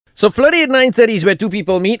So Flirty at 9:30 is where two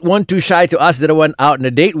people meet. One too shy to ask the other one out on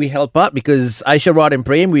a date. We help out because Aisha, Rod and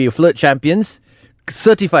Prem, we're flirt champions.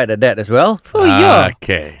 Certified at that as well. Oh, yeah.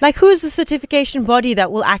 Okay. Like, who's the certification body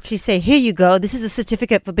that will actually say, here you go, this is a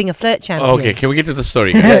certificate for being a flirt champion? Okay, can we get to the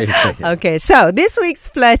story, guys? Okay, so this week's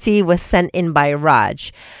Flirty was sent in by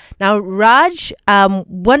Raj. Now, Raj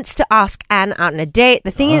wants to ask Anne out on a date.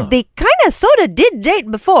 The thing is, they kind of sort of did date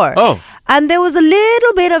before. Oh. And there was a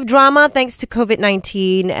little bit of drama thanks to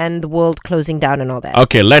COVID-19 and the world closing down and all that.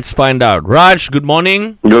 Okay, let's find out. Raj, good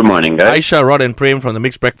morning. Good morning, guys. Aisha, Rod and Prem from the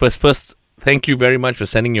Mixed Breakfast. First, thank you very much for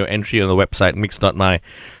sending your entry on the website, mix.my.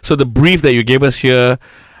 So the brief that you gave us here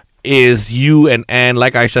is you and Anne,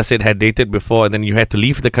 like Aisha said, had dated before, and then you had to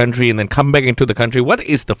leave the country and then come back into the country. What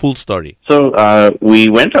is the full story? So we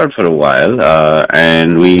went out for a while,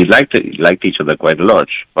 and we liked each other quite a lot.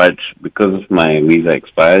 But because of my visa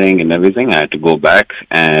expiring and everything, I had to go back,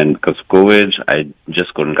 and because of COVID, I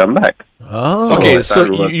just couldn't come back. Oh. Okay, I so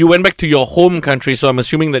started work- you went back to your home country, so I'm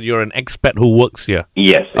assuming that you're an expat who works here.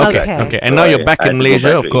 Yes. Okay, Okay. okay. And So now you're back I had in to go Malaysia,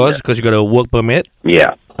 back of to course, India. because you got a work permit.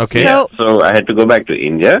 Yeah. Okay. So- So I had to go back to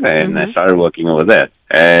India, and I started working over there.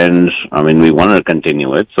 And I mean, we wanted to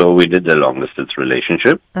continue it, so we did the long distance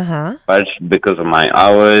relationship. Uh-huh. But because of my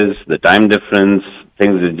hours, the time difference,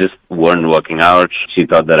 things that just weren't working out. She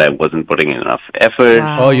thought that I wasn't putting in enough effort.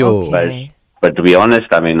 Wow, Oh, yo. okay. But to be honest,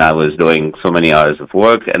 I mean, I was doing so many hours of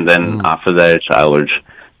work, and then after that, I would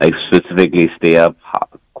like specifically stay up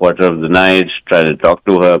quarter of the night, try to talk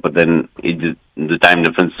to her, but then the time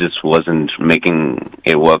difference just wasn't making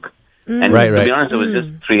it work. And Right, to right. be honest, it was just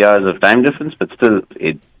 3 hours of time difference, but still,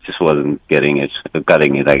 it just wasn't cutting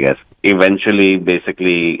it, I guess. Eventually,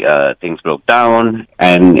 basically, things broke down,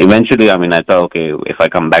 and eventually, I mean, I thought, okay, if I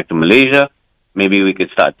come back to Malaysia, maybe we could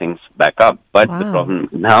start things back up. But the Wow. problem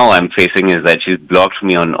now I'm facing is that she's blocked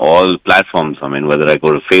me on all platforms. I mean, whether I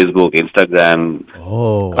go to Facebook, Instagram.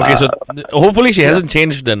 Oh. Okay, so hopefully she hasn't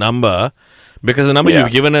changed the number, because the number Yeah.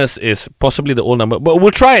 you've given us is possibly the old number. But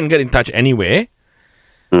we'll try and get in touch anyway,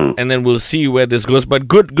 and then we'll see where this goes. But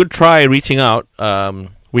good try reaching out.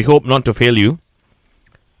 We hope not to fail you,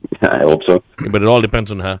 I hope so. but it all depends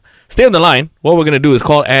on her. Stay on the line. What we're going to do is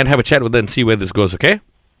call Anne, have a chat with her, and see where this goes, okay?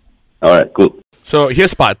 All right, cool. So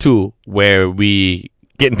here's part 2, where we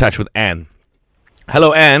get in touch with Anne.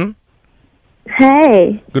 Hello, Anne.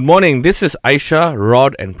 Hey. Good morning. This is Aisha,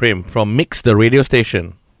 Rod, and Prem from Mix, the radio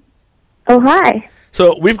station. Oh, hi.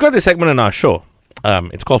 So we've got this segment on our show.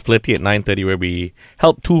 It's called Flirty at 9:30, where we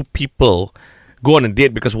help two people go on a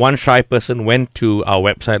date because one shy person went to our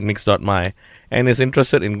website, mix.my, and is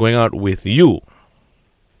interested in going out with you.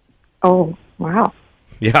 Oh, wow.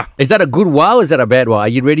 Yeah. Is that a good wow? Is that a bad wow? Are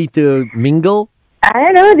you ready to mingle? I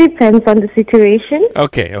don't know. Depends on the situation.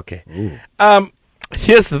 Okay.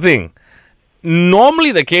 Here's the thing.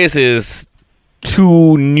 Normally the case is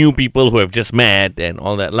two new people who have just met and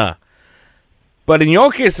all that lah. But in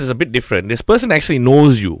your case, it's a bit different. This person actually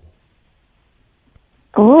knows you.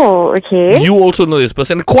 Oh, okay. You also know this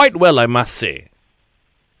person quite well, I must say.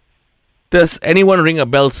 Does anyone ring a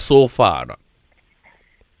bell so far?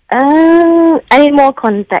 I need more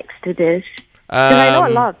context to this. Because I know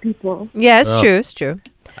a lot of people. Yeah, it's true, it's true.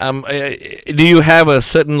 Do you have a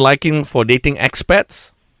certain liking for dating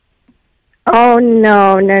expats? Oh,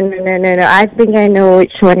 no. I think I know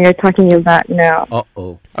which one you're talking about now.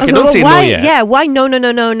 Uh-oh. Okay, don't say why, no yet. Yeah, why no.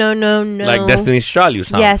 Like Destiny's Child, you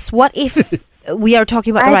sound. Yes, what if we are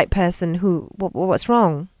talking about the I- right person? What's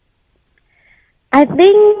wrong? I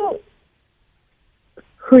think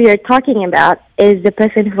who you're talking about is the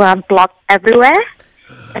person who I've blocked everywhere.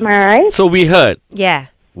 Am I right? So we heard. Yeah.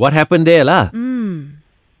 What happened there lah?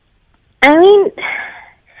 I mean,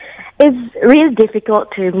 it's really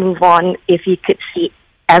difficult to move on if you could see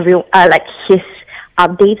like his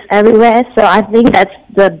updates everywhere. So I think that's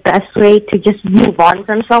the best way to just move on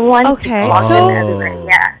from someone. Okay, Block so- them everywhere.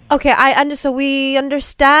 Yeah. Okay, so we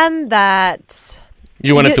understand that.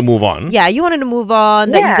 You wanted You- to move on. Yeah, you wanted to move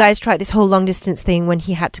on. That you Yeah. guys tried this whole long distance thing when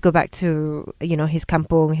he had to go back to his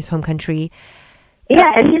kampung, his home country. Yeah,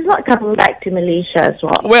 and he's not coming back to Malaysia as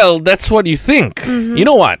well. Well, that's what you think. You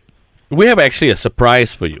know what? We have actually a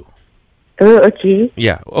surprise for you. Oh, okay.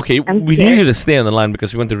 Yeah, okay. I'm We need scared. you to stay on the line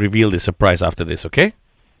because we want to reveal the surprise after this, okay?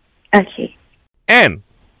 Okay. And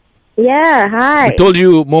Yeah, hi. we told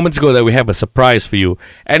you moments ago that we have a surprise for you.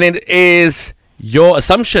 And it is your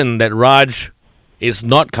assumption that Raj is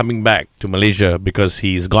not coming back to Malaysia because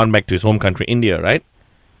he's gone back to his home country, India, right?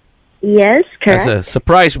 Yes, correct. There's a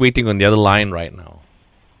surprise waiting on the other line right now.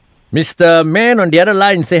 Mr. Man on the other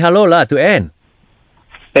line, say hello lah to Anne.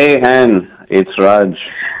 Hey, Han, it's Raj,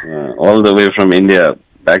 all the way from India,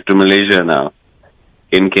 back to Malaysia now.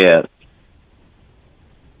 in KL.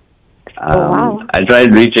 wow. I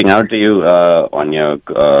tried reaching out to you on your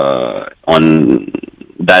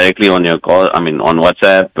directly on your call. I mean on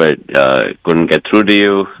WhatsApp, but couldn't get through to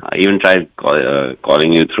you. I even tried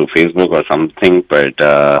calling you through Facebook or something, but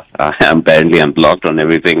apparently I'm blocked on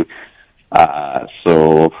everything.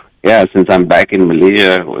 So yeah, since I'm back in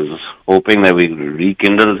Malaysia, I was hoping that we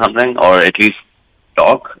rekindle something, or at least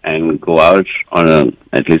talk and go out on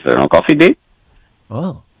at least a coffee date.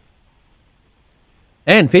 Oh.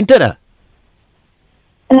 And fainted ah?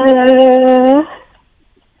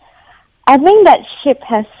 I think that ship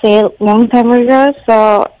has sailed long time ago,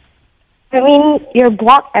 so I mean you're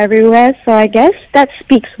blocked everywhere, so I guess that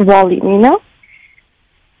speaks volume, you know?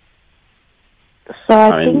 So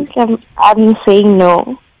I think I'm saying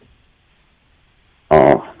no.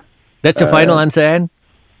 Oh. That's your final answer, Anne?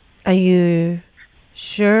 Are you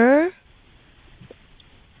sure?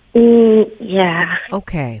 Yeah.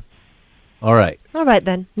 Okay. All right. All right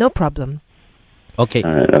then. No problem. Okay.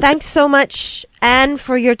 Thanks so much, Anne,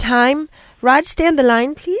 for your time. Raj, stay on the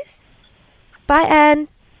line, please. Bye, Anne.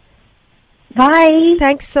 Bye.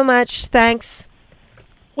 Thanks so much. Thanks.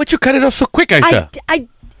 Why'd you cut it off so quick, Aisha?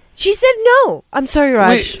 She said no. I'm sorry, Raj.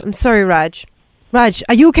 Wait. I'm sorry, Raj. Raj,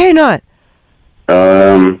 are you okay or not?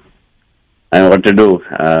 I know what to do.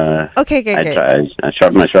 Okay. I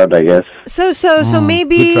shot my shot, I guess. So Good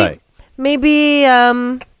maybe,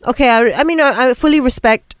 try. okay. I mean, I fully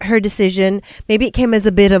respect her decision. Maybe it came as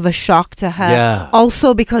a bit of a shock to her. Yeah.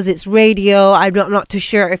 Also because it's radio. I'm not too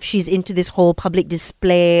sure if she's into this whole public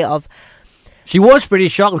display of. She was pretty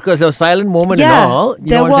shocked because there was a silent moment Yeah, and all. You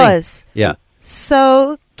there know what I'm saying? was. Yeah.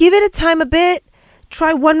 So give it a time a bit.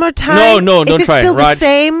 Try one more time. No, if don't it's try. still the Raj,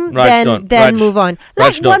 same, Raj, then don't. then Raj, move on.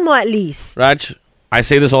 Raj, Like don't. one more at least. Raj, I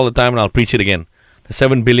say this all the time and I'll preach it again. There's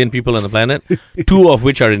 7 billion people on the planet, 2 of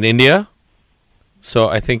which are in India. So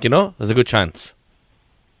I think, there's a good chance.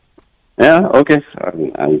 Yeah, okay.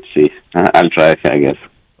 I'll see. I'll try, I guess.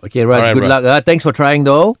 Okay, Raj, All right, good bro. luck. Thanks for trying,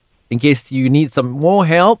 though. In case you need some more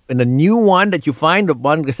help in the new one that you find,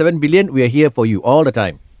 the 7 billion, we are here for you all the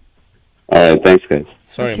time. All right, thanks, guys.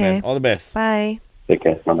 Sorry, Okay. man. All the best. Bye. Take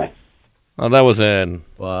care. Bye-bye. Oh, that was an...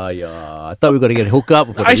 Wow, yeah. I thought we were going to get hooked up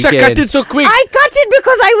for the Aisha weekend. cut it so quick. I cut it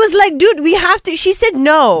because I was like, dude, we have to. She said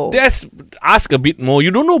no. Just ask a bit more.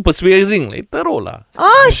 You don't know persuading. Later, lah.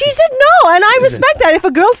 Oh, she said no, and I respect that. If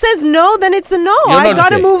a girl says no, then it's a no. I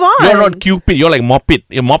gotta move on. You're not Cupid. You're like mop it.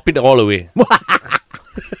 You mop it all away.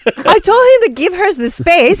 I told him to give her the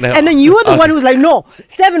space, No. and then you were the Okay. one who's like, no,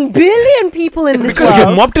 7 billion people in this Because you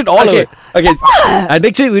world. mopped it all away. Okay.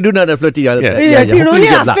 Next week we do not have flirty. Yeah. Yeah, you hopefully don't need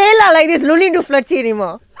get a luck. fail like this. No need to flirty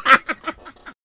anymore.